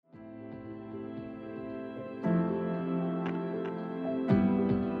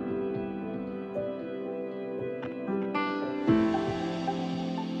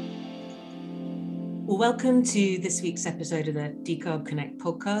Well, welcome to this week's episode of the Decarb Connect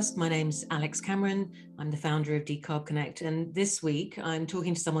podcast. My name's Alex Cameron. I'm the founder of Decarb Connect. And this week, I'm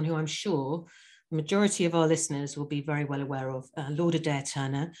talking to someone who I'm sure the majority of our listeners will be very well aware of, Lord Adair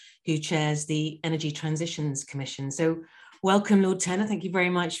Turner, who chairs the Energy Transitions Commission. So welcome, Lord Turner. Thank you very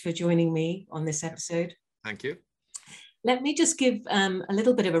much for joining me on this episode. Thank you. Let me just give a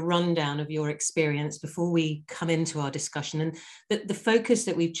little bit of a rundown of your experience before we come into our discussion. And the focus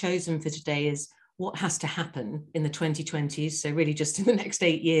that we've chosen for today is what has to happen in the 2020s. So really just in the next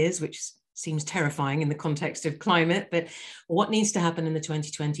 8 years, which seems terrifying in the context of climate, but what needs to happen in the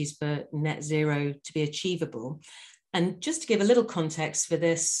 2020s for net zero to be achievable. And just to give a little context for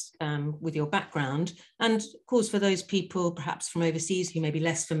this with your background, and of course, for those people perhaps from overseas who may be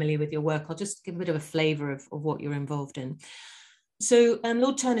less familiar with your work, I'll just give a bit of a flavour of what you're involved in. So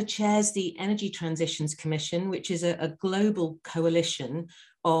Lord Turner chairs the Energy Transitions Commission, which is a global coalition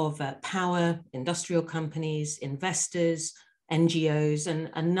of power, industrial companies, investors, NGOs, and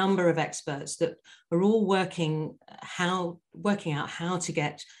a number of experts that are all working out how to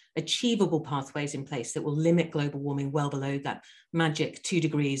get achievable pathways in place that will limit global warming well below that magic 2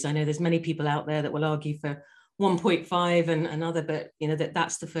 degrees. I know there's many people out there that will argue for 1.5 and other, but you know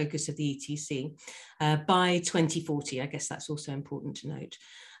that's the focus of the ETC by 2040. I guess that's also important to note.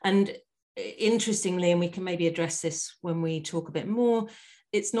 And interestingly, and we can maybe address this when we talk a bit more,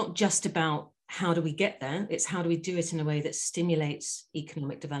 it's not just about how do we get there, it's how do we do it in a way that stimulates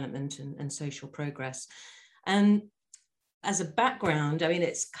economic development and social progress. And as a background, I mean,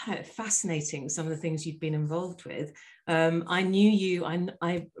 it's kind of fascinating, some of the things you've been involved with. I knew you,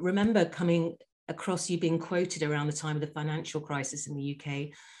 I remember coming across you being quoted around the time of the financial crisis in the UK,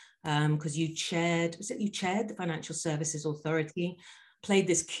 because you chaired the Financial Services Authority, played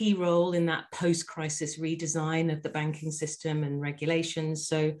this key role in that post-crisis redesign of the banking system and regulations.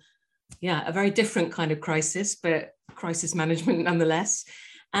 So yeah, a very different kind of crisis, but crisis management nonetheless.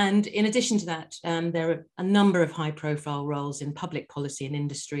 And in addition to that, there are a number of high-profile roles in public policy and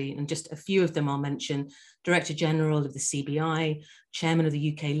industry, and just a few of them I'll mention: Director General of the CBI, Chairman of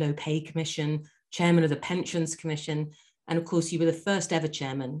the UK Low Pay Commission, Chairman of the Pensions Commission, and of course you were the first ever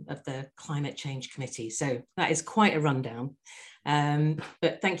Chairman of the Climate Change Committee. So that is quite a rundown.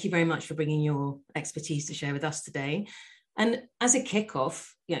 But thank you very much for bringing your expertise to share with us today. And as a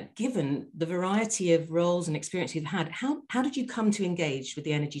kickoff, given the variety of roles and experience you've had, how did you come to engage with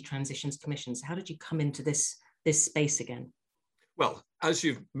the Energy Transitions Commissions? How did you come into this space again? Well, as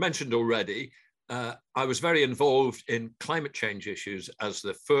you've mentioned already, I was very involved in climate change issues as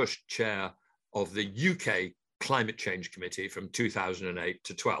the first chair of the UK Climate Change Committee from 2008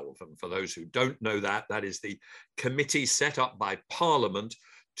 to 12. And for those who don't know that, that is the committee set up by Parliament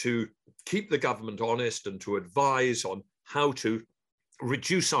to keep the government honest and to advise on how to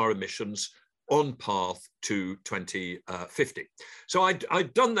reduce our emissions on path to 2050. So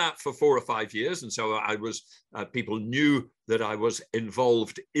I'd done that for 4 or 5 years. And so I was, people knew that I was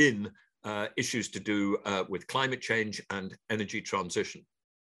involved in issues to do with climate change and energy transition.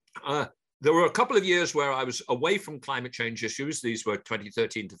 There were a couple of years where I was away from climate change issues. These were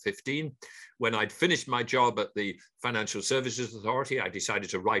 2013 to 15. When I'd finished my job at the Financial Services Authority, I decided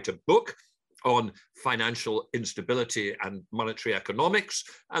to write a book on financial instability and monetary economics,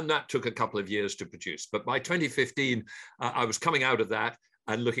 and that took a couple of years to produce. But by 2015, I was coming out of that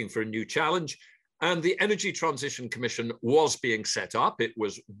and looking for a new challenge. And the Energy Transition Commission was being set up. It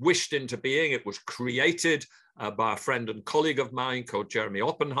was wished into being. It was created by a friend and colleague of mine called Jeremy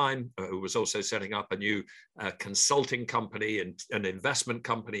Oppenheim, who was also setting up a new consulting company and an investment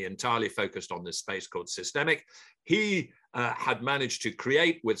company entirely focused on this space called Systemic. He had managed to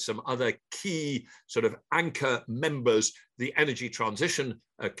create, with some other key sort of anchor members, the Energy Transition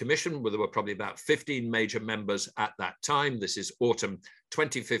Commission, where there were probably about 15 major members at that time. This is autumn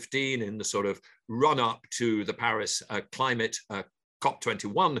 2015, in the sort of run-up to the Paris Climate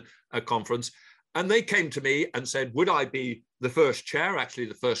COP21 conference. And they came to me and said, would I be the first chair, actually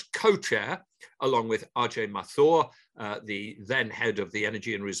the first co-chair, along with Ajay Mathur, the then head of the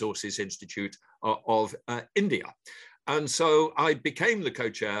Energy and Resources Institute of India. And so I became the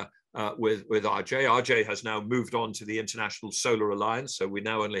co-chair with Ajay. Ajay has now moved on to the International Solar Alliance, so we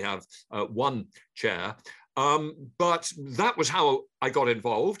now only have one chair. But that was how I got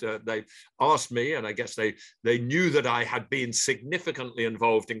involved. They asked me, and I guess they knew that I had been significantly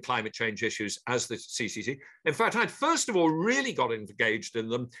involved in climate change issues as the CCC. In fact, I'd first of all really got engaged in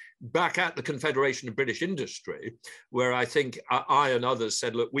them back at the Confederation of British Industry, where I think I and others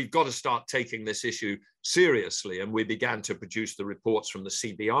said, look, we've got to start taking this issue seriously. And we began to produce the reports from the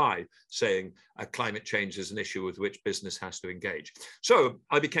CBI saying climate change is an issue with which business has to engage. So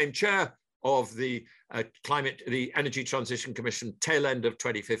I became chair of the Energy Transition Commission tail end of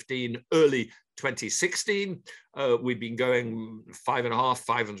 2015, early 2016. We've been going 5.5,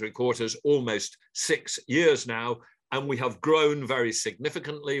 5.75, almost 6 years now, and we have grown very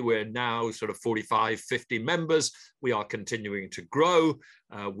significantly. We're now sort of 45, 50 members. We are continuing to grow.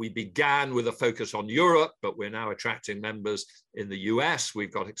 We began with a focus on Europe, but we're now attracting members in the US.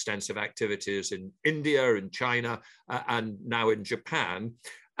 We've got extensive activities in India, in China, and now in Japan.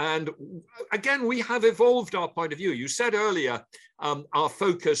 And again, we have evolved our point of view. You said earlier, our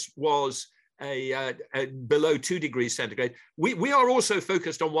focus was below 2 degrees centigrade. We are also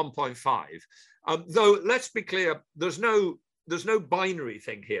focused on 1.5. Though let's be clear, there's no binary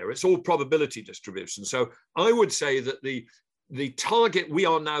thing here. It's all probability distribution. So I would say that the target we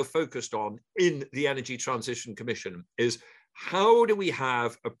are now focused on in the Energy Transition Commission is how do we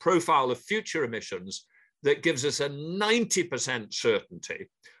have a profile of future emissions that gives us a 90% certainty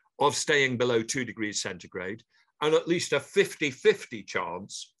of staying below 2 degrees centigrade and at least a 50-50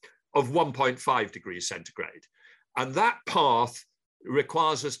 chance of 1.5 degrees centigrade. And that path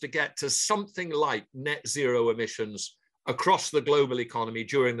requires us to get to something like net zero emissions across the global economy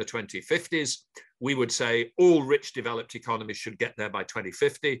during the 2050s. We would say all rich developed economies should get there by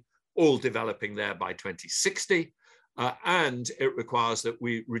 2050, all developing there by 2060. And it requires that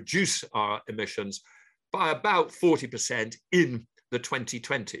we reduce our emissions by about 40% in the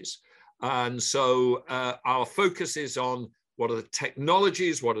 2020s. And so our focus is on what are the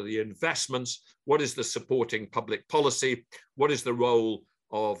technologies, what are the investments, what is the supporting public policy, what is the role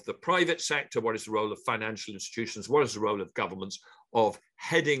of the private sector, what is the role of financial institutions, what is the role of governments of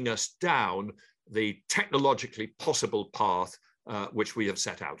heading us down the technologically possible path which we have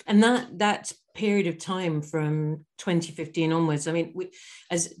set out. And that period of time from 2015 onwards, I mean,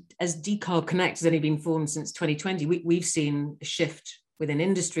 as Decarb Connect has only been formed since 2020, we've seen a shift within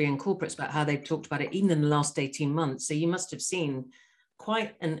industry and corporates about how they've talked about it even in the last 18 months. So you must have seen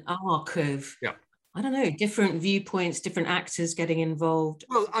quite an arc of, I don't know, different viewpoints, different actors getting involved.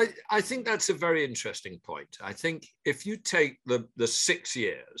 Well, I think that's a very interesting point. I think if you take the 6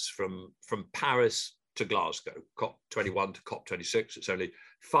 years from Paris to Glasgow, COP21 to COP26, it's only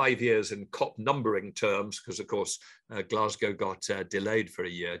 5 years in COP numbering terms, because of course, Glasgow got delayed for a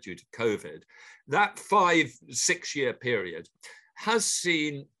year due to COVID. That 5-6 year period has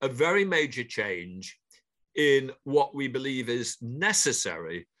seen a very major change in what we believe is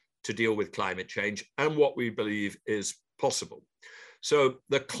necessary to deal with climate change and what we believe is possible. So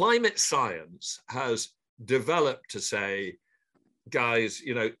the climate science has developed to say, guys,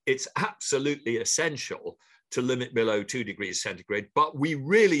 you know, it's absolutely essential to limit below 2 degrees centigrade, but we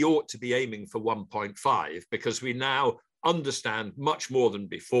really ought to be aiming for 1.5 because we now understand much more than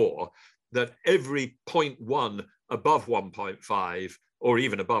before that every 0.1 above 1.5 or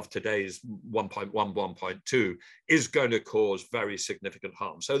even above today's 1.1, 1.2 is going to cause very significant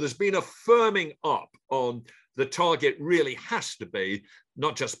harm. So there's been a firming up on the target really has to be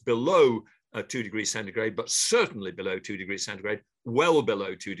not just below 2 degrees centigrade, but certainly below 2 degrees centigrade, well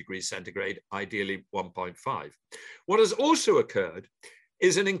below 2 degrees centigrade, ideally 1.5. What has also occurred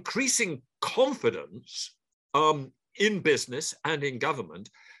is an increasing confidence in business and in government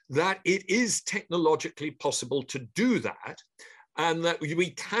that it is technologically possible to do that and that we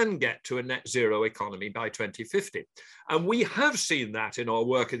can get to a net zero economy by 2050. And we have seen that in our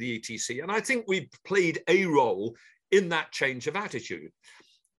work at the ETC. And I think we've played a role in that change of attitude.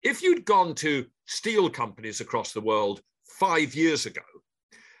 If you'd gone to steel companies across the world 5 years ago,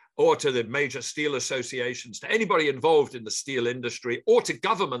 or to the major steel associations, to anybody involved in the steel industry, or to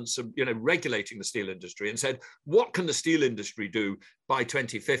governments, you know, regulating the steel industry, and said, what can the steel industry do by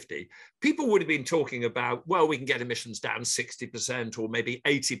 2050? People would have been talking about, well, we can get emissions down 60% or maybe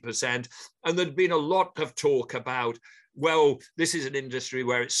 80%. And there'd been a lot of talk about, well, this is an industry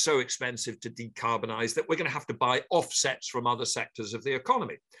where it's so expensive to decarbonize that we're going to have to buy offsets from other sectors of the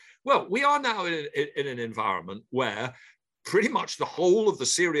economy. Well, we are now in an environment where pretty much the whole of the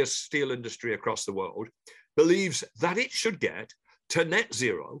serious steel industry across the world believes that it should get to net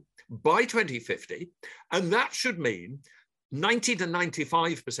zero by 2050. And that should mean 90 to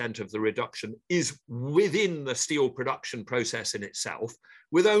 95% of the reduction is within the steel production process in itself,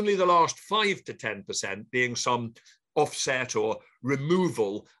 with only the last 5 to 10% being some offset or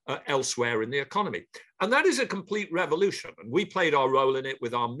removal elsewhere in the economy. And that is a complete revolution. And we played our role in it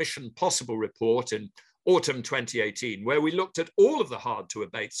with our Mission Possible report in autumn 2018, where we looked at all of the hard to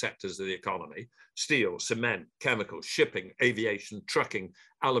abate sectors of the economy, steel, cement, chemicals, shipping, aviation, trucking,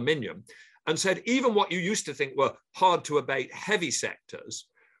 aluminium, and said even what you used to think were hard to abate heavy sectors,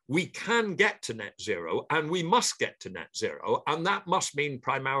 we can get to net zero and we must get to net zero. And that must mean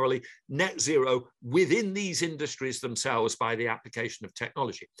primarily net zero within these industries themselves by the application of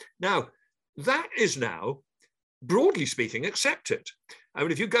technology. Now, that is now, broadly speaking, accepted. I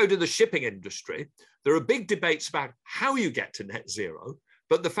mean, if you go to the shipping industry, there are big debates about how you get to net zero,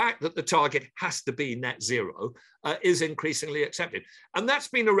 but the fact that the target has to be net zero is increasingly accepted. And that's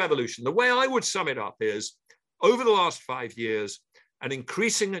been a revolution. The way I would sum it up is, over the last 5 years, an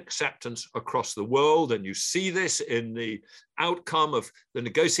increasing acceptance across the world, and you see this in the outcome of the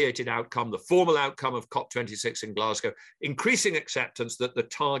negotiated outcome, the formal outcome of COP26 in Glasgow, increasing acceptance that the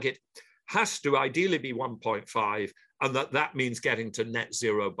target has to ideally be 1.5, and that means getting to net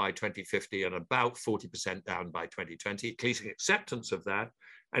zero by 2050 and about 40% down by 2020, increasing acceptance of that,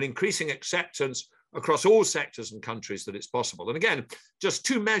 and increasing acceptance across all sectors and countries that it's possible. And again, just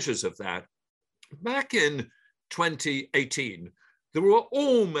two measures of that. Back in 2018, there were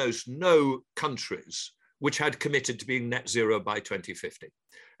almost no countries which had committed to being net zero by 2050.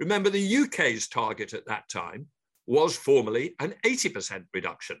 Remember, the UK's target at that time was formally an 80%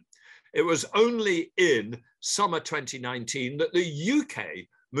 reduction. It was only in summer 2019 that the UK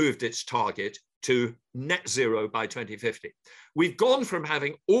moved its target to net zero by 2050. We've gone from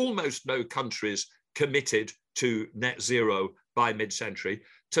having almost no countries committed to net zero by mid-century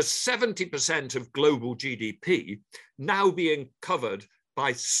to 70% of global GDP now being covered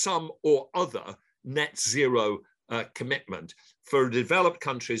by some or other net zero commitment. For developed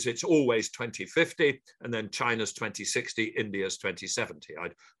countries, it's always 2050, and then China's 2060, India's 2070.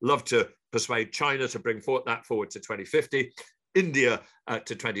 I'd love to persuade China to bring that forward to 2050, India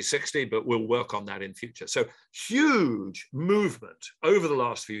to 2060, but we'll work on that in future. So huge movement over the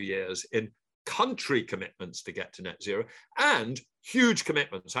last few years in country commitments to get to net zero, and huge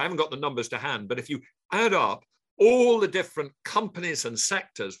commitments. I haven't got the numbers to hand, but if you add up all the different companies and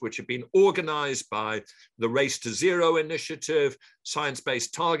sectors which have been organized by the Race to Zero initiative,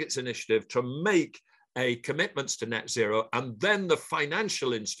 Science-Based Targets initiative to make a commitments to net zero, and then the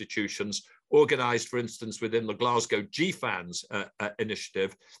financial institutions organized, for instance, within the Glasgow GFANZ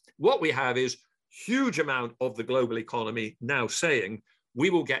initiative, what we have is huge amount of the global economy now saying we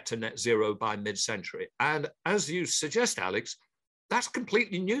will get to net zero by mid-century. And as you suggest, Alex, that's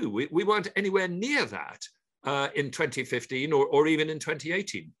completely new. We weren't anywhere near that in 2015 or even in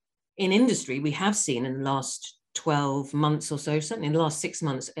 2018. In industry, we have seen in the last 12 months or so, certainly in the last 6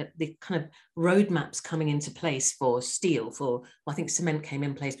 months, the kind of roadmaps coming into place for steel, well, I think cement came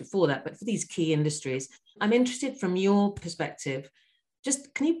in place before that, but for these key industries. I'm interested from your perspective,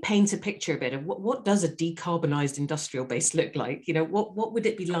 just can you paint a picture a bit of what does a decarbonized industrial base look like? You know, what would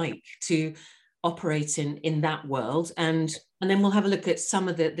it be like to operate in that world? And then we'll have a look at some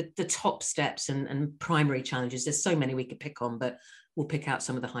of the top steps and primary challenges. There's so many we could pick on, but we'll pick out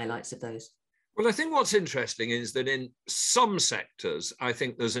some of the highlights of those. Well, I think what's interesting is that in some sectors, I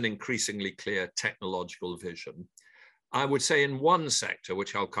think there's an increasingly clear technological vision. I would say in one sector,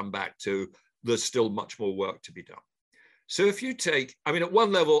 which I'll come back to, there's still much more work to be done. So if you take, I mean, at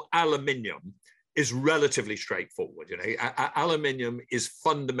one level, aluminium is relatively straightforward. You know, aluminium is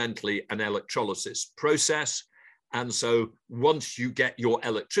fundamentally an electrolysis process. And so once you get your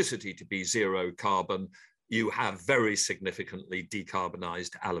electricity to be zero carbon, you have very significantly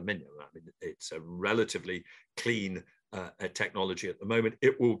decarbonized aluminium. I mean, it's a relatively clean technology at the moment.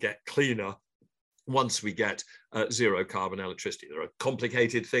 It will get cleaner once we get zero carbon electricity. There are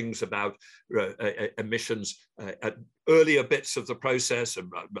complicated things about emissions at earlier bits of the process,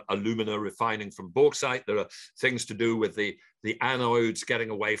 alumina refining from bauxite. There are things to do with the anodes, getting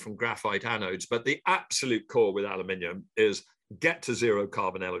away from graphite anodes. But the absolute core with aluminium is get to zero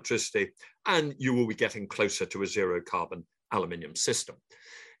carbon electricity, and you will be getting closer to a zero carbon aluminium system.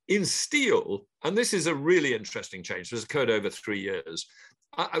 In steel, and this is a really interesting change, this occurred over 3 years.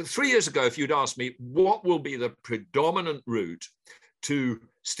 3 years ago, if you'd asked me what will be the predominant route to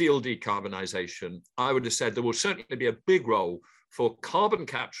steel decarbonization, I would have said there will certainly be a big role for carbon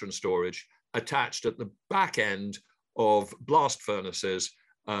capture and storage attached at the back end of blast furnaces,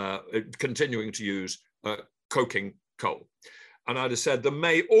 continuing to use coking coal. And I'd have said there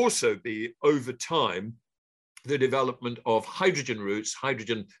may also be, over time, the development of hydrogen routes,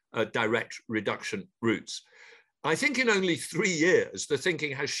 hydrogen direct reduction routes. I think in only 3 years, the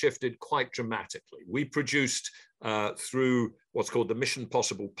thinking has shifted quite dramatically. We produced through what's called the Mission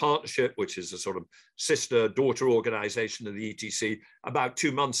Possible Partnership, which is a sort of sister-daughter organization of the ETC, about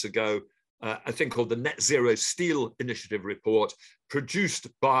 2 months ago, a thing called the Net Zero Steel Initiative report, produced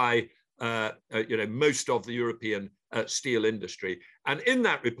by most of the European steel industry. And in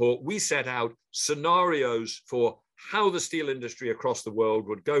that report, we set out scenarios for how the steel industry across the world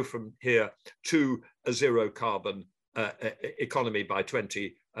would go from here to a zero carbon economy by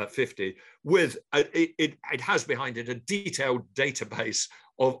 2050, with it has behind it a detailed database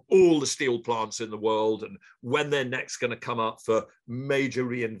of all the steel plants in the world and when they're next going to come up for major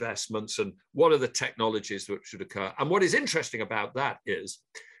reinvestments and what are the technologies that should occur. And what is interesting about that is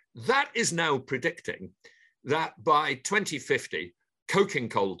now predicting that by 2050, coking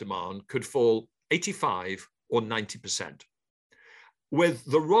coal demand could fall 85 or 90%, with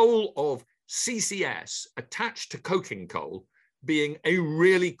the role of CCS attached to coking coal being a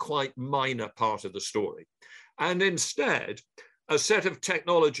really quite minor part of the story. And instead, a set of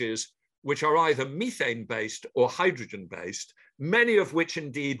technologies which are either methane-based or hydrogen-based, many of which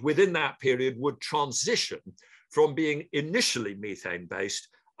indeed within that period would transition from being initially methane-based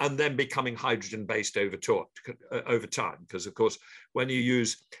and then becoming hydrogen-based over time. Because of course, when you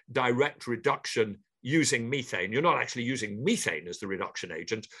use direct reduction using methane, you're not actually using methane as the reduction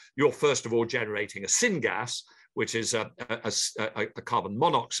agent. You're first of all generating a syngas, which is a carbon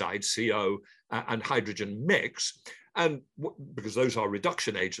monoxide, CO, and hydrogen mix. And because those are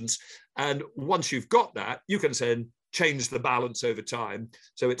reduction agents. And once you've got that, you can then change the balance over time.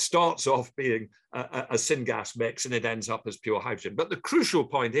 So it starts off being a syngas mix and it ends up as pure hydrogen. But the crucial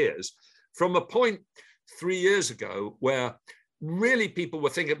point is, from a point 3 years ago where really people were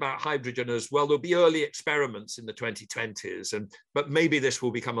thinking about hydrogen as, well, there'll be early experiments in the 2020s, but maybe this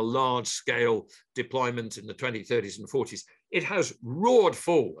will become a large scale deployment in the 2030s and 40s. It has roared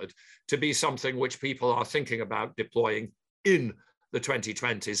forward to be something which people are thinking about deploying in the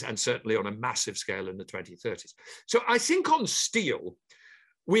 2020s and certainly on a massive scale in the 2030s. So I think on steel,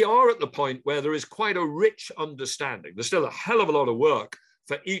 we are at the point where there is quite a rich understanding. There's still a hell of a lot of work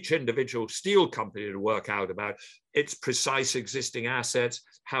for each individual steel company to work out about its precise existing assets,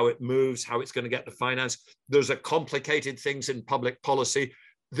 how it moves, how it's going to get the finance. Those are complicated things in public policy.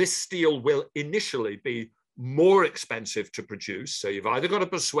 This steel will initially be more expensive to produce. So you've either got to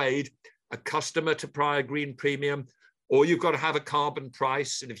persuade a customer to pay a green premium, or you've got to have a carbon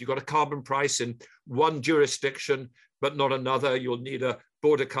price. And if you've got a carbon price in one jurisdiction, but not another, you'll need a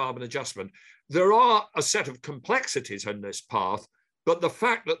border carbon adjustment. There are a set of complexities on this path, but the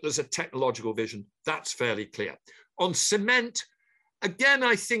fact that there's a technological vision, that's fairly clear. On cement, again,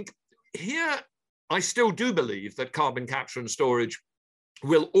 I think here, I still do believe that carbon capture and storage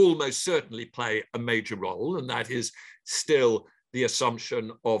will almost certainly play a major role, and that is still the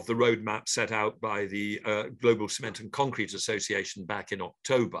assumption of the roadmap set out by the Global Cement and Concrete Association back in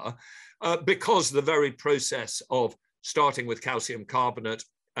October, because the very process of starting with calcium carbonate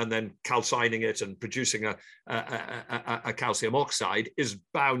and then calcining it and producing a calcium oxide is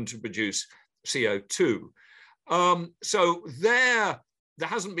bound to produce CO2. So there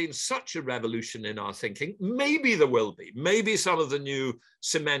hasn't been such a revolution in our thinking. Maybe there will be. Maybe some of the new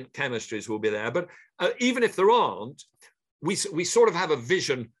cement chemistries will be there. But even if there aren't, we sort of have a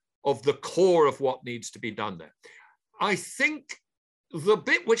vision of the core of what needs to be done there. I think the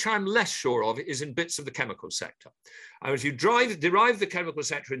bit which I'm less sure of is in bits of the chemical sector. And if you derive the chemical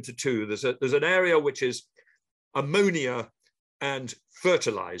sector into two, there's an area which is ammonia and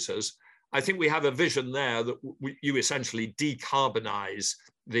fertilizers. I think we have a vision there that you essentially decarbonize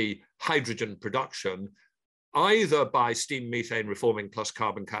the hydrogen production, either by steam methane reforming plus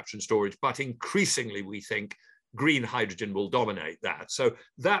carbon capture and storage, but increasingly we think green hydrogen will dominate that. So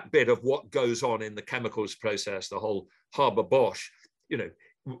that bit of what goes on in the chemicals process, the whole Haber-Bosch,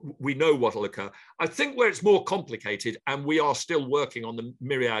 we know what will occur. I think where it's more complicated, and we are still working on the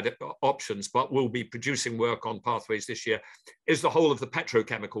myriad options, but we'll be producing work on pathways this year, is the whole of the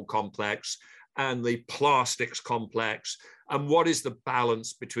petrochemical complex and the plastics complex, and what is the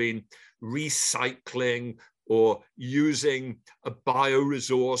balance between recycling or using a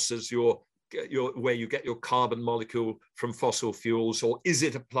bioresource as where you get your carbon molecule from fossil fuels, or is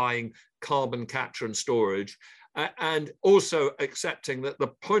it applying carbon capture and storage? And also accepting that the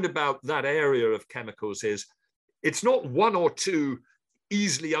point about that area of chemicals is it's not one or two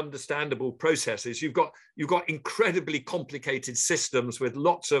easily understandable processes. You've got incredibly complicated systems with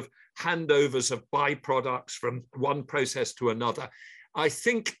lots of handovers of byproducts from one process to another. I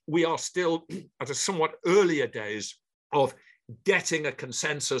think we are still at a somewhat earlier days of getting a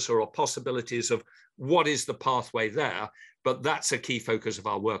consensus or possibilities of what is the pathway there, but that's a key focus of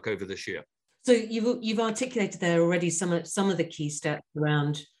our work over this year. So you've articulated there already some of the key steps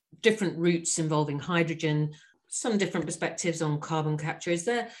around different routes involving hydrogen, some different perspectives on carbon capture. Is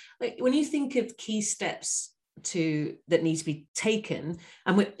there, when you think of key steps that needs to be taken,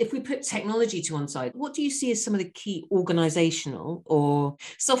 and if we put technology to one side, what do you see as some of the key organizational or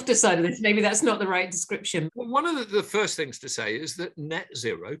softer side of this? Maybe that's not the right description. Well, one of the first things to say is that net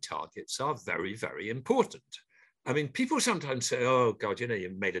zero targets are very, very important. I mean, people sometimes say, oh God,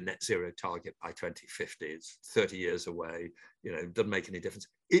 you made a net zero target by 2050, it's 30 years away, it doesn't make any difference.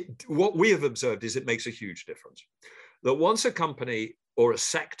 What we have observed is it makes a huge difference. That once a company or a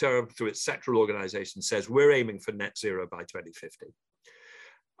sector through its sectoral organization says, we're aiming for net zero by 2050.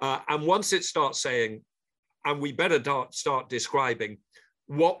 And once it starts saying, and we better start describing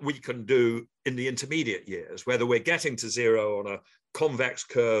what we can do in the intermediate years, whether we're getting to zero on a convex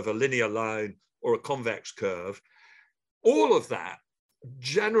curve, a linear line, or a convex curve, all of that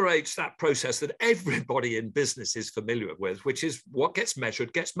generates that process that everybody in business is familiar with, which is what gets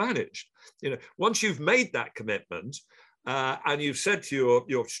measured gets managed. Once you've made that commitment and you've said to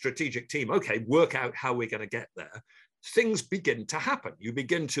your strategic team, okay, work out how we're going to get there, things begin to happen. You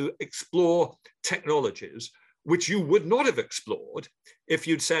begin to explore technologies which you would not have explored if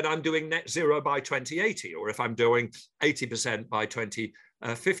you'd said, I'm doing net zero by 2080, or if I'm doing 80% by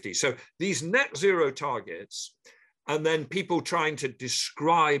 2050. So these net zero targets, and then people trying to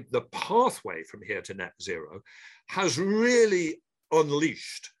describe the pathway from here to net zero, has really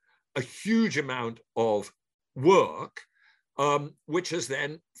unleashed a huge amount of work, which has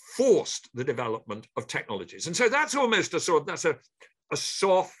then forced the development of technologies. And so that's almost a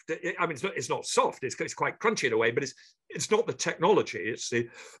soft, I mean, it's not soft, it's quite crunchy in a way, but it's not the technology, it's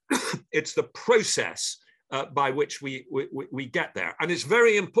the process by which we get there. And it's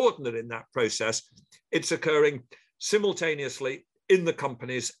very important that in that process, it's occurring simultaneously in the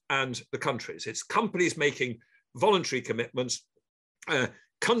companies and the countries. It's companies making voluntary commitments,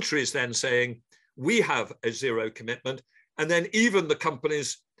 countries then saying, we have a zero commitment, and then even the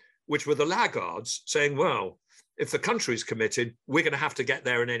companies which were the laggards saying, well, if the country's committed, we're going to have to get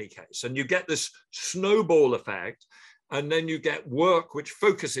there in any case. And you get this snowball effect, and then you get work which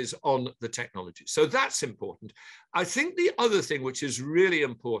focuses on the technology. So that's important. I think the other thing which is really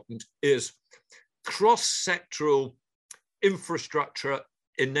important is cross-sectoral infrastructure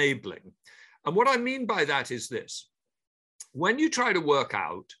enabling. And what I mean by that is this. When you try to work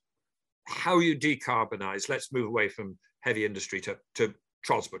out how you decarbonize, let's move away from heavy industry to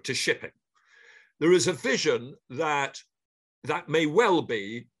transport, to shipping. There is a vision that may well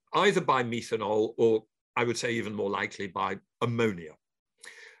be either by methanol, or I would say even more likely by ammonia.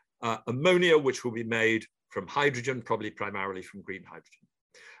 Ammonia, which will be made from hydrogen, probably primarily from green hydrogen.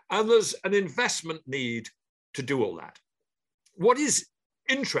 And there's an investment need to do all that. What is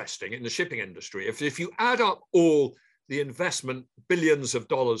interesting in the shipping industry, if you add up all the investment, billions of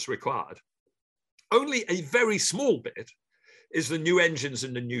dollars required, only a very small bit is the new engines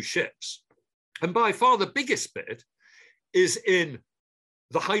and the new ships. And by far the biggest bit is in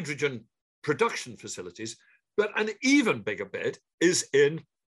the hydrogen production facilities, but an even bigger bit is in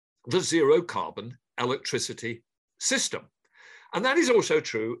the zero carbon electricity system. And that is also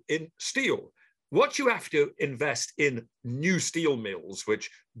true in steel. What you have to invest in new steel mills, which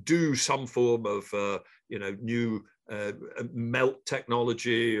do some form of new melt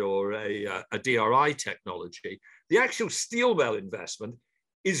technology or a DRI technology, the actual steel mill investment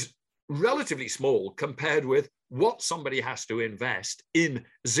is relatively small compared with what somebody has to invest in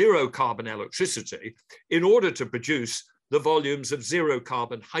zero carbon electricity in order to produce the volumes of zero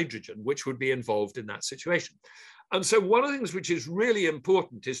carbon hydrogen, which would be involved in that situation. And so one of the things which is really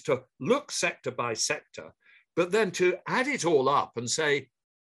important is to look sector by sector, but then to add it all up and say,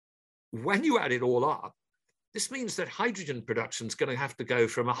 when you add it all up, this means that hydrogen production is going to have to go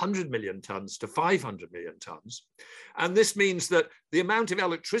from 100 million tons to 500 million tons. And this means that the amount of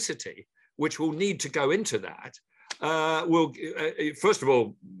electricity which will need to go into that first of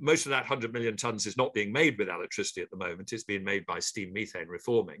all, most of that 100 million tons is not being made with electricity at the moment. It's being made by steam methane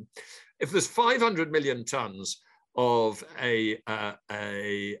reforming. If there's 500 million tons of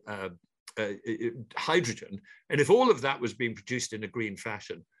hydrogen, and if all of that was being produced in a green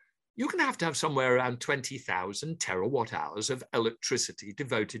fashion, you're going to have somewhere around 20,000 terawatt hours of electricity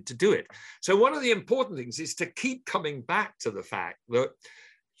devoted to do it. So one of the important things is to keep coming back to the fact that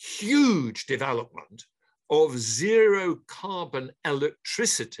huge development of zero carbon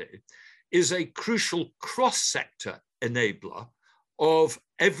electricity is a crucial cross-sector enabler of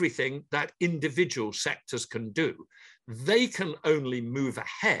everything that individual sectors can do. They can only move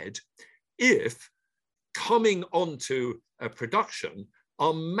ahead if coming onto a production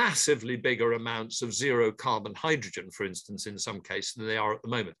are massively bigger amounts of zero carbon hydrogen, for instance, in some cases than they are at the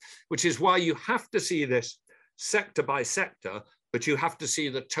moment, which is why you have to see this sector by sector, but you have to see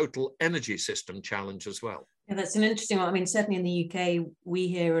the total energy system challenge as well. Yeah, that's an interesting one. I mean, certainly in the UK, we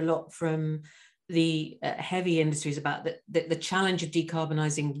hear a lot from the heavy industries about the challenge of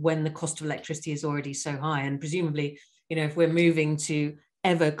decarbonising when the cost of electricity is already so high. And presumably, you know, if we're moving to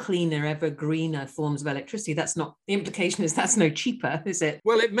ever cleaner, ever greener forms of electricity, that's not, the implication is that's no cheaper, is it?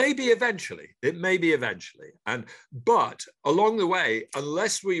 Well, it may be eventually. It may be eventually. But along the way,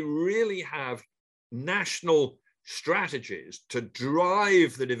 unless we really have national strategies to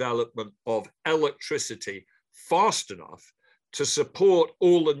drive the development of electricity fast enough to support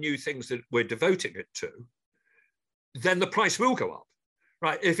all the new things that we're devoting it to, then the price will go up,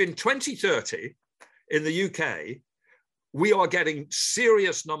 right? If in 2030 in the UK, we are getting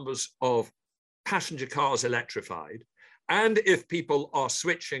serious numbers of passenger cars electrified, and if people are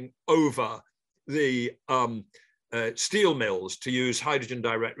switching over the steel mills to use hydrogen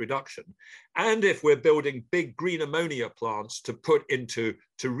direct reduction, and if we're building big green ammonia plants to put into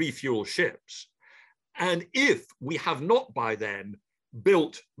to refuel ships, and if we have not by then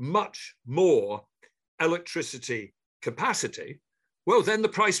built much more electricity capacity, well, then the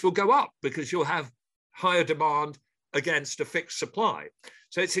price will go up because you'll have higher demand against a fixed supply.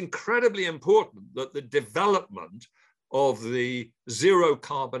 So it's incredibly important that the development of the zero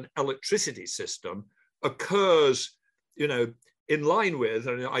carbon electricity system occurs, you know, in line with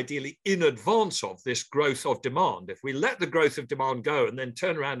and ideally in advance of this growth of demand. If we let the growth of demand go and then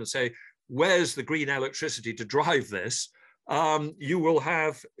turn around and say, where's the green electricity to drive this? You will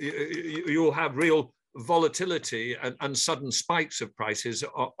have real volatility and sudden spikes of prices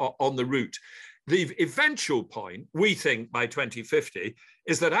on the route. The eventual point, we think by 2050,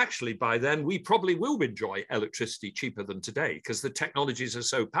 is that actually by then we probably will enjoy electricity cheaper than today because the technologies are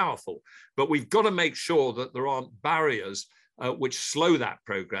so powerful. But we've got to make sure that there aren't barriers which slow that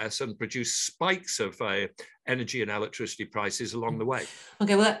progress and produce spikes of energy and electricity prices along the way.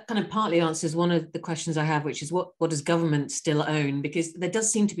 Okay, well, that kind of partly answers one of the questions I have, which is what does government still own? Because there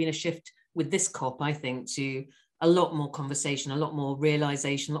does seem to be a shift with this COP, I think, to a lot more conversation, a lot more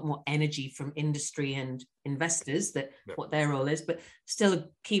realization, a lot more energy from industry and investors that what their role is, but still a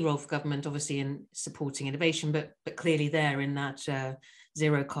key role for government, obviously, in supporting innovation, but clearly there in that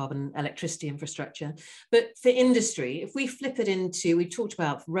zero carbon electricity infrastructure. But for industry, if we flip it into, we've talked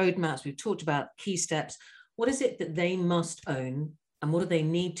about roadmaps, we've talked about key steps, what is it that they must own and what do they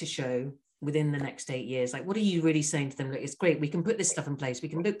need to show within the next 8 years? Like, what are you really saying to them? Look, it's great, we can put this stuff in place, we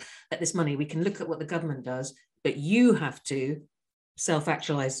can look at this money, we can look at what the government does, but you have to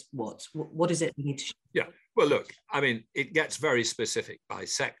self-actualize what is it we need to show? Yeah, well, look, I mean, it gets very specific by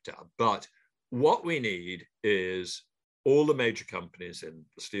sector, but what we need is all the major companies in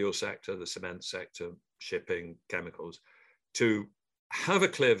the steel sector, the cement sector, shipping, chemicals, to have a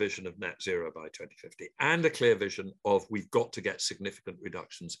clear vision of net zero by 2050 and a clear vision of we've got to get significant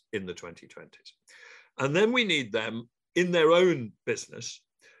reductions in the 2020s. And then we need them in their own business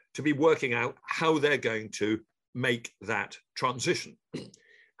to be working out how they're going to make that transition.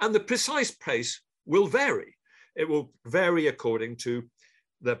 And the precise pace will vary. It will vary according to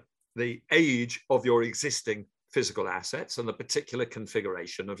the age of your existing physical assets and the particular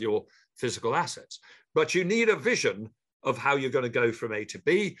configuration of your physical assets. But you need a vision of how you're going to go from A to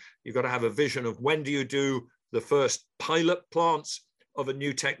B. You've got to have a vision of when do you do the first pilot plants of a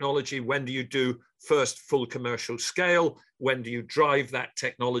new technology? When do you do first full commercial scale? When do you drive that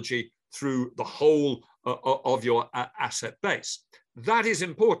technology through the whole of your asset base? That is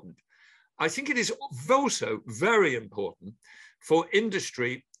important. I think it is also very important for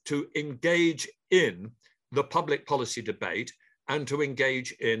industry to engage in the public policy debate and to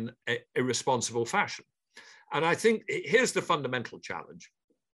engage in a responsible fashion. And I think here's the fundamental challenge.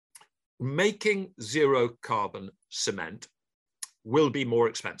 Making zero carbon cement will be more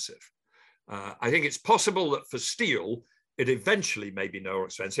expensive. I think it's possible that for steel, it eventually may be more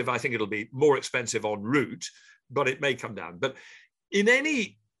expensive. I think it'll be more expensive en route, but it may come down. But in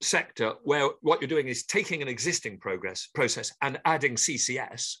any sector where what you're doing is taking an existing process and adding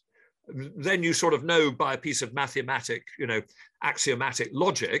CCS, then you sort of know by a piece of mathematic, axiomatic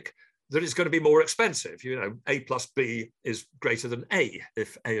logic that it's going to be more expensive. A plus B is greater than A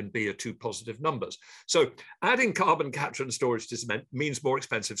if A and B are two positive numbers. So adding carbon capture and storage to cement means more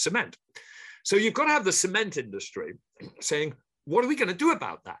expensive cement. So you've got to have the cement industry saying, what are we going to do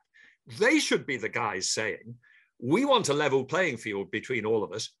about that? They should be the guys saying, we want a level playing field between all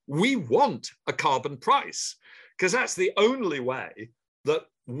of us. We want a carbon price, because that's the only way that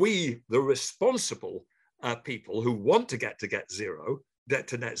we, the responsible people who want to get to net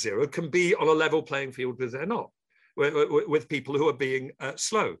zero, can be on a level playing field with they're not, with people who are being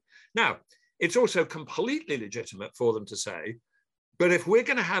slow. Now, it's also completely legitimate for them to say, but if we're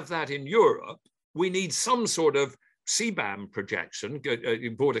going to have that in Europe, we need some sort of CBAM projection,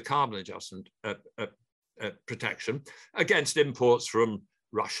 border carbon adjustment protection against imports from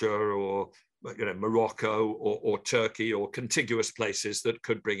Russia or Morocco or Turkey or contiguous places that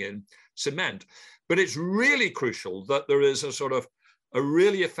could bring in cement. But it's really crucial that there is a sort of a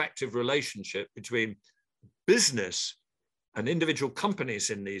really effective relationship between business and individual companies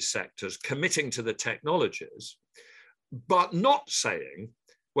in these sectors committing to the technologies, but not saying,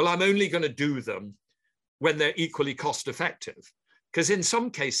 well, I'm only going to do them when they're equally cost effective. Because in some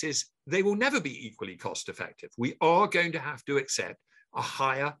cases, they will never be equally cost effective. We are going to have to accept a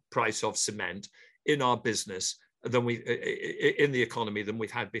higher price of cement in our business than in the economy than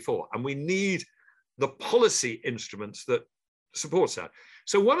we've had before. And we need the policy instruments that supports that.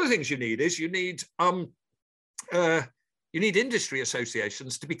 So one of the things you need is you need industry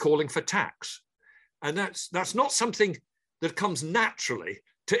associations to be calling for tax. And that's not something that comes naturally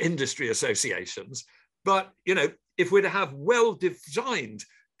to industry associations. But, if we're to have well-designed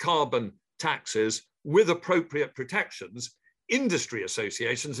carbon taxes with appropriate protections, industry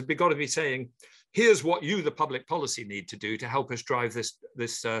associations have got to be saying, here's what you, the public policy, need to do to help us drive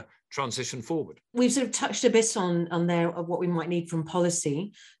this transition forward. We've sort of touched a bit on there of what we might need from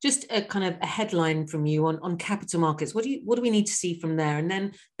policy. Just a kind of a headline from you on capital markets. What do we need to see from there? And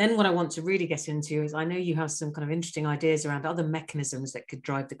then what I want to really get into is, I know you have some kind of interesting ideas around other mechanisms that could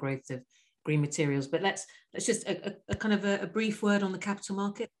drive the growth of green materials, but let's just a kind of a brief word on the capital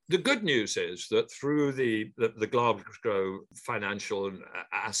market. The good news is that through the Glasgow Financial and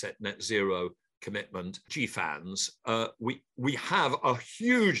Asset Net Zero commitment, GFANZ, we have a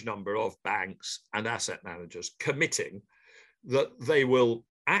huge number of banks and asset managers committing that they will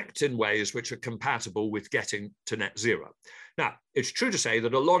act in ways which are compatible with getting to net zero. Now, it's true to say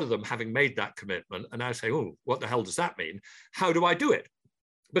that a lot of them, having made that commitment, are now saying, oh, what the hell does that mean? How do I do it?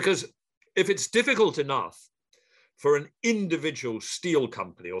 Because if it's difficult enough for an individual steel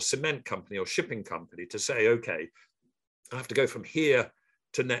company or cement company or shipping company to say, okay, I have to go from here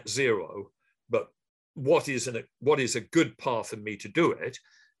to net zero, but what is a good path for me to do it?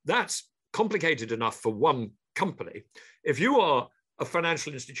 That's complicated enough for one company. If you are a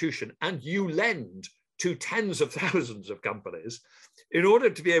financial institution and you lend to tens of thousands of companies, in order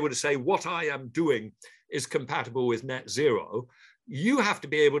to be able to say what I am doing is compatible with net zero, you have to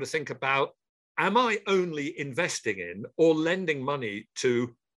be able to think about, am I only investing in or lending money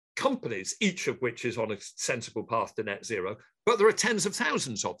to companies, each of which is on a sensible path to net zero, but there are tens of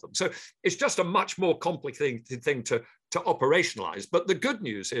thousands of them. So it's just a much more complicated thing to operationalize. But the good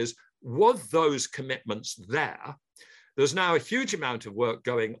news is, with those commitments there's now a huge amount of work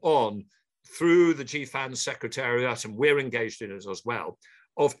going on through the GFANZ Secretariat, and we're engaged in it as well,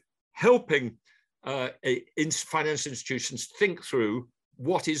 of helping financial institutions think through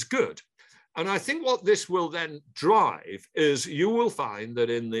what is good. And I think what this will then drive is, you will find that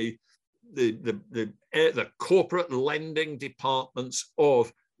in the corporate lending departments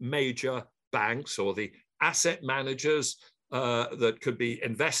of major banks, or the asset managers that could be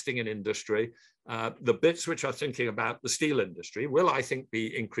investing in industry, the bits which are thinking about the steel industry will, I think,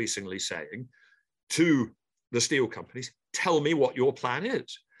 be increasingly saying to the steel companies, tell me what your plan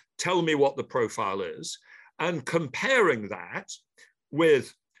is. Tell me what the profile is, and comparing that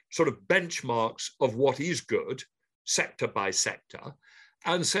with sort of benchmarks of what is good, sector by sector,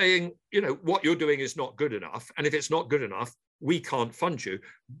 and saying, what you're doing is not good enough. And if it's not good enough, we can't fund you.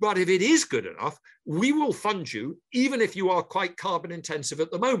 But if it is good enough, we will fund you, even if you are quite carbon intensive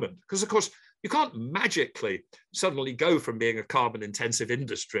at the moment. Because, of course, you can't magically suddenly go from being a carbon intensive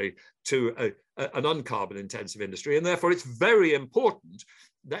industry to an uncarbon intensive industry. And therefore, it's very important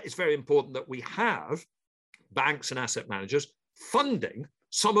that we have banks and asset managers funding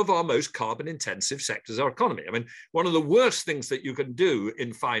some of our most carbon intensive sectors of our economy. I mean, one of the worst things that you can do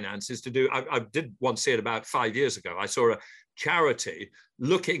in finance is to do, I did once see it about 5 years ago, I saw a charity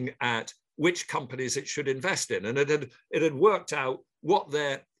looking at which companies it should invest in, and it had worked out what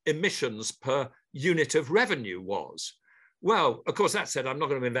their emissions per unit of revenue was. Well, of course, that said, I'm not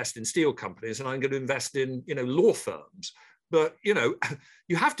going to invest in steel companies, and I'm going to invest in, law firms. But,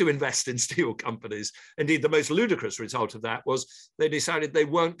 you have to invest in steel companies. Indeed, the most ludicrous result of that was they decided they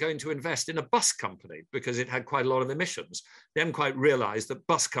weren't going to invest in a bus company because it had quite a lot of emissions. They hadn't quite realized that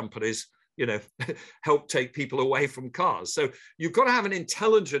bus companies, help take people away from cars. So you've got to have an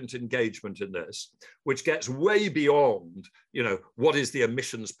intelligent engagement in this, which gets way beyond, what is the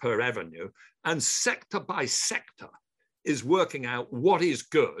emissions per revenue, and sector by sector is working out what is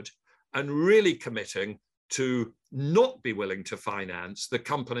good and really committing to not be willing to finance the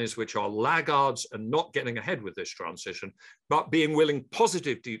companies which are laggards and not getting ahead with this transition, but being willing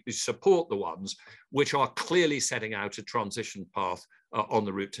positively to support the ones which are clearly setting out a transition path on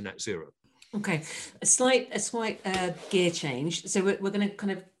the route to net zero. Okay, a slight gear change. So we're going to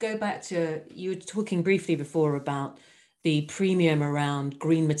kind of go back to, you were talking briefly before about the premium around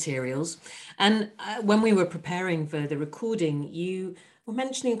green materials. And when we were preparing for the recording, you were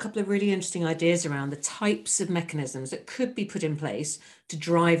mentioning a couple of really interesting ideas around the types of mechanisms that could be put in place to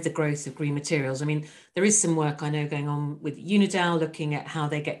drive the growth of green materials. I mean, there is some work I know going on with UNIDAL looking at how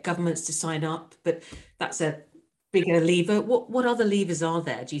they get governments to sign up, but that's a bigger lever. What other levers are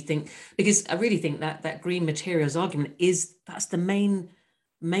there, do you think? Because I really think that green materials argument that's the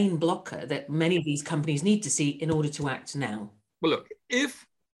main blocker that many of these companies need to see in order to act now. Well, look, if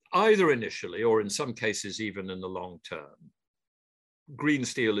either initially or in some cases even in the long term, green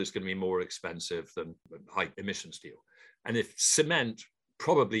steel is going to be more expensive than high emission steel, and if cement,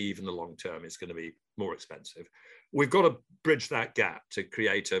 probably even the long term, is going to be more expensive, we've got to bridge that gap to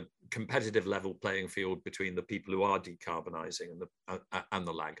create a competitive level playing field between the people who are decarbonizing and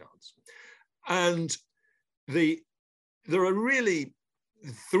the laggards. And there are really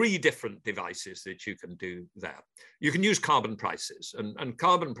three different devices that you can do there. You can use carbon prices, and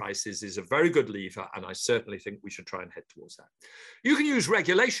carbon prices is a very good lever, and I certainly think we should try and head towards that. You can use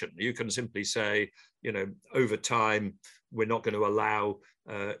regulation. You can simply say, over time, we're not going to allow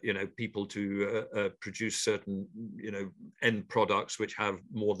people to produce certain end products which have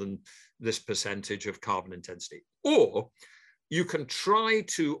more than this percentage of carbon intensity. Or you can try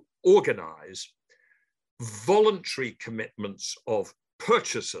to organize voluntary commitments of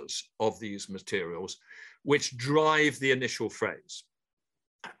purchasers of these materials which drive the initial phase.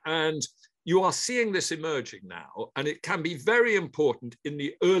 And you are seeing this emerging now, and it can be very important in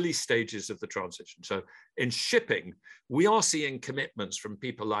the early stages of the transition. So in shipping, we are seeing commitments from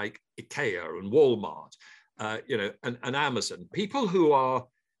people like IKEA and Walmart, and Amazon, people who are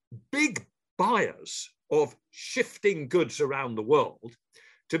big buyers of shifting goods around the world,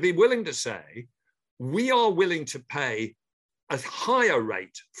 to be willing to say, we are willing to pay a higher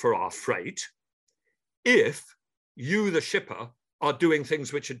rate for our freight if you, the shipper, are doing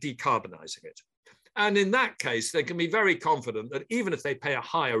things which are decarbonizing it. And in that case, they can be very confident that even if they pay a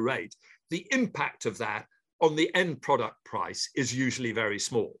higher rate, the impact of that on the end product price is usually very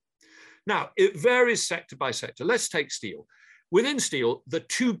small. Now, it varies sector by sector. Let's take steel. Within steel, the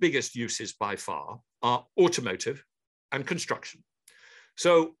two biggest uses by far are automotive and construction.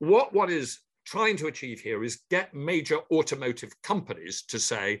 So what one is trying to achieve here is get major automotive companies to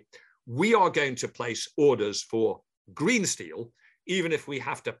say, we are going to place orders for green steel, even if we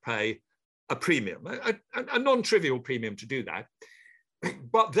have to pay a premium, a non-trivial premium to do that.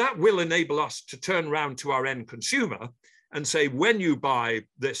 But that will enable us to turn around to our end consumer and say, when you buy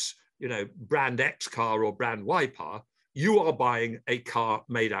this, brand X car or brand Y car, you are buying a car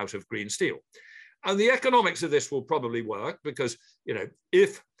made out of green steel. And the economics of this will probably work because,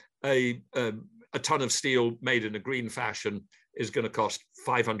 if a ton of steel made in a green fashion is going to cost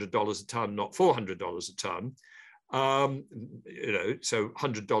 $500 a ton, not $400 a ton, so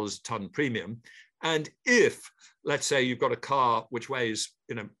 $100 a ton premium. And if, let's say, you've got a car which weighs,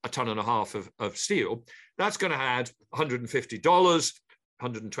 a ton and a half of steel, that's going to add $150,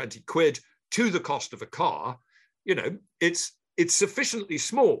 120 quid to the cost of a car. It's sufficiently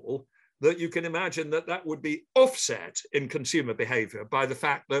small that you can imagine that that would be offset in consumer behavior by the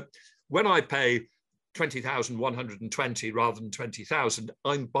fact that when I pay 20,120 rather than 20,000,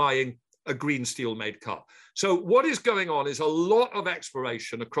 I'm buying a green steel made car. So what is going on is a lot of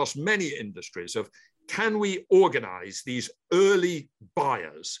exploration across many industries of, can we organize these early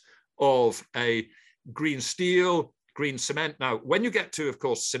buyers of a green steel, green cement? Now, when you get to, of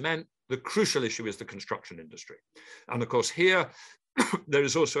course, cement, the crucial issue is the construction industry. And of course, here, there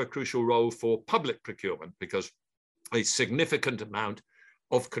is also a crucial role for public procurement, because a significant amount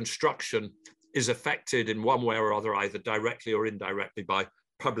of construction is affected in one way or other, either directly or indirectly, by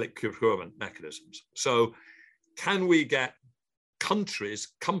public procurement mechanisms. So can we get countries,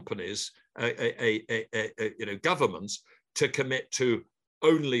 companies, governments to commit to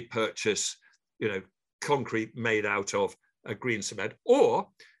only purchase, concrete made out of a green cement? Or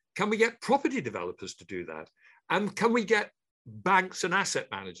can we get property developers to do that? And can we get banks and asset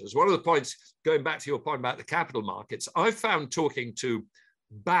managers? One of the points, going back to your point about the capital markets, I've found talking to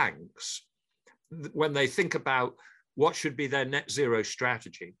banks, when they think about what should be their net zero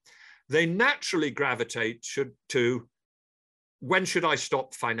strategy, they naturally gravitate to, when should I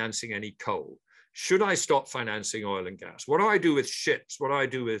stop financing any coal? Should I stop financing oil and gas? What do I do with ships? What do I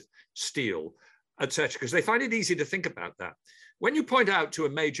do with steel? etc., because they find it easy to think about that. When you point out to a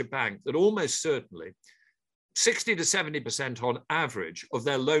major bank that almost certainly 60 to 70% on average of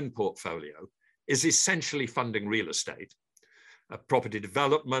their loan portfolio is essentially funding real estate, property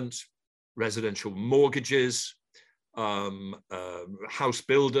development, residential mortgages, house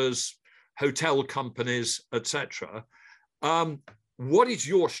builders, hotel companies, etc. What is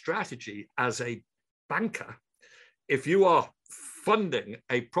your strategy as a banker if you are funding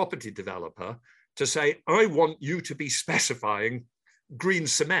a property developer to say, I want you to be specifying green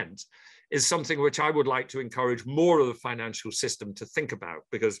cement, is something which I would like to encourage more of the financial system to think about,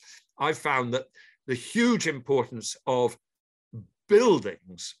 because I've found that the huge importance of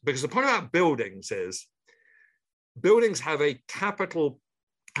buildings, because the point about buildings is buildings have a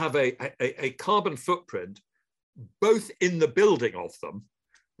carbon footprint, both in the building of them,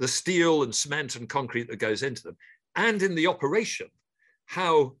 the steel and cement and concrete that goes into them, and in the operation,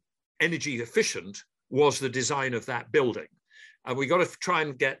 how energy efficient was the design of that building. And we got to try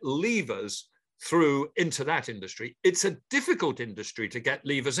and get levers through into that industry. It's a difficult industry to get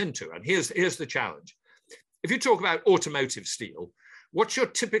levers into. And here's the challenge. If you talk about automotive steel, what you're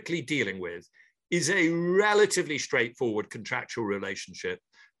typically dealing with is a relatively straightforward contractual relationship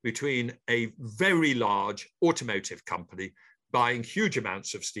between a very large automotive company buying huge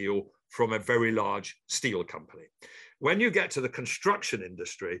amounts of steel from a very large steel company. When you get to the construction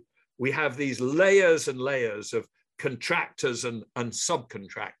industry, we have these layers and layers of contractors and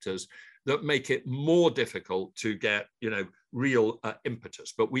subcontractors that make it more difficult to get, real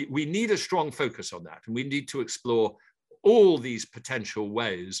impetus. But we need a strong focus on that, and we need to explore all these potential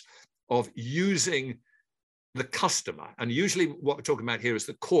ways of using the customer, and usually what we're talking about here is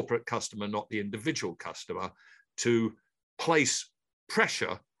the corporate customer, not the individual customer, to place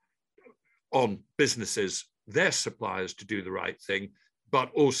pressure on businesses, their suppliers, to do the right thing, but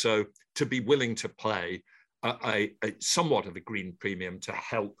also to be willing to pay a somewhat of a green premium to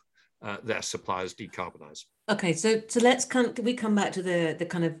help their suppliers decarbonize. Okay, so we come back to the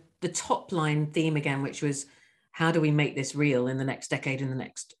kind of the top line theme again, which was how do we make this real in the next decade, in the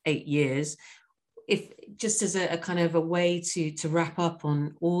next 8 years? If just as a kind of a way to wrap up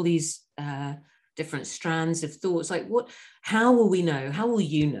on all these different strands of thoughts, like how will we know? How will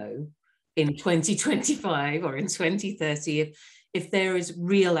you know in 2025 or in 2030 if there is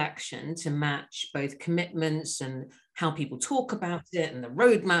real action to match both commitments and how people talk about it and the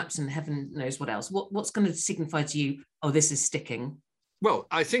roadmaps and heaven knows what else? What's going to signify to you, oh, this is sticking? Well,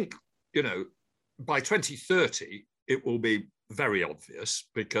 I think, by 2030, it will be very obvious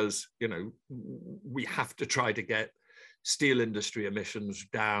because, we have to try to get steel industry emissions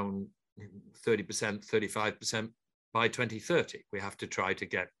down 30%, 35% by 2030. We have to try to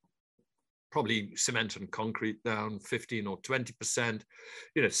get probably cement and concrete down 15 or 20%.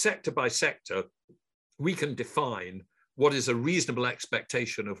 Sector by sector, we can define what is a reasonable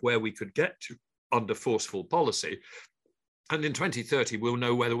expectation of where we could get to under forceful policy. And in 2030, we'll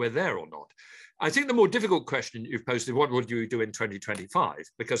know whether we're there or not. I think the more difficult question you've posed is what would you do in 2025?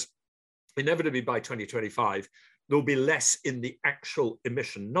 Because inevitably by 2025, there'll be less in the actual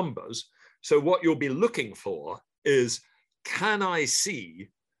emission numbers. So what you'll be looking for is, can I see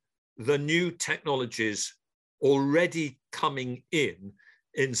the new technologies already coming in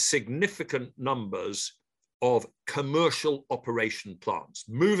significant numbers of commercial operation plants,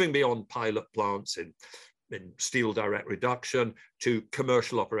 moving beyond pilot plants in steel direct reduction to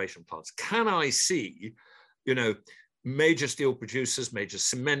commercial operation plants? Can I see, major steel producers, major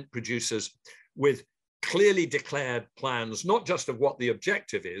cement producers with clearly declared plans, not just of what the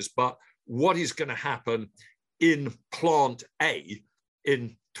objective is, but what is going to happen in plant A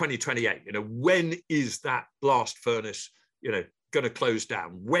in 2028? When is that blast furnace, going to close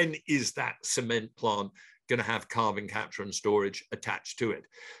down? When is that cement plant going to have carbon capture and storage attached to it?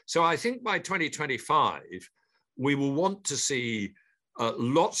 So I think by 2025, we will want to see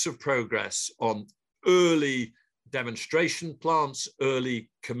lots of progress on early demonstration plants, early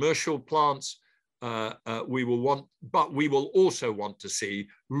commercial plants. We will also want to see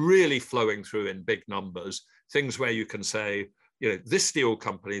really flowing through in big numbers, things where you can say, this steel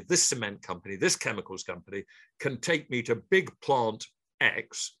company, this cement company, this chemicals company can take me to big plant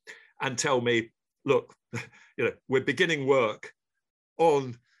X and tell me, look, we're beginning work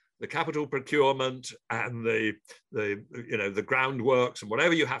on the capital procurement and the groundworks and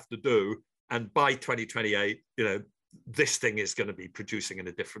whatever you have to do. And by 2028, this thing is going to be producing in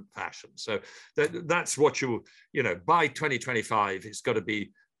a different fashion. So that's what by 2025, it's got to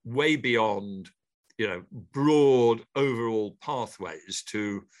be way beyond, broad overall pathways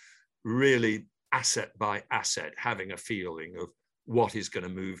to really asset by asset having a feeling of what is going to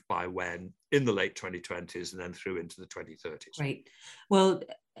move by when in the late 2020s and then through into the 2030s. Great. Well,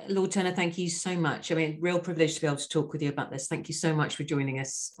 Lord Turner, thank you so much. I mean, real privilege to be able to talk with you about this. Thank you so much for joining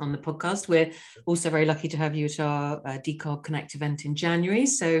us on the podcast. We're also very lucky to have you at our Decarb Connect event in January,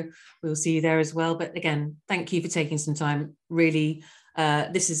 so we'll see you there as well. But again, thank you for taking some time. Really,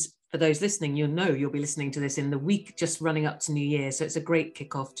 this is, for those listening, you'll be listening to this in the week just running up to New Year, so it's a great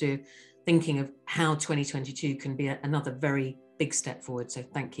kickoff to thinking of how 2022 can be another very big step forward. So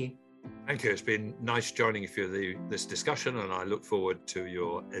thank you. Thank you. It's been nice joining you for this discussion, and I look forward to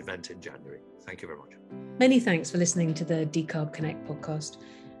your event in January. Thank you very much. Many thanks for listening to the Decarb Connect podcast.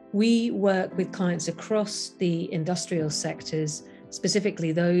 We work with clients across the industrial sectors,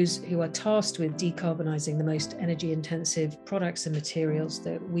 specifically those who are tasked with decarbonising the most energy-intensive products and materials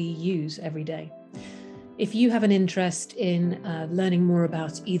that we use every day. If you have an interest in learning more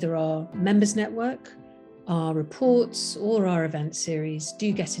about either our members network, our reports, or our event series,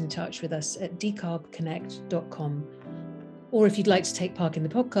 do get in touch with us at decarbconnect.com. Or if you'd like to take part in the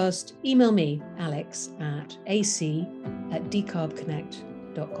podcast, email me, Alex, at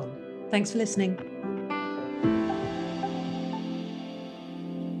ac@decarbconnect.com. Thanks for listening.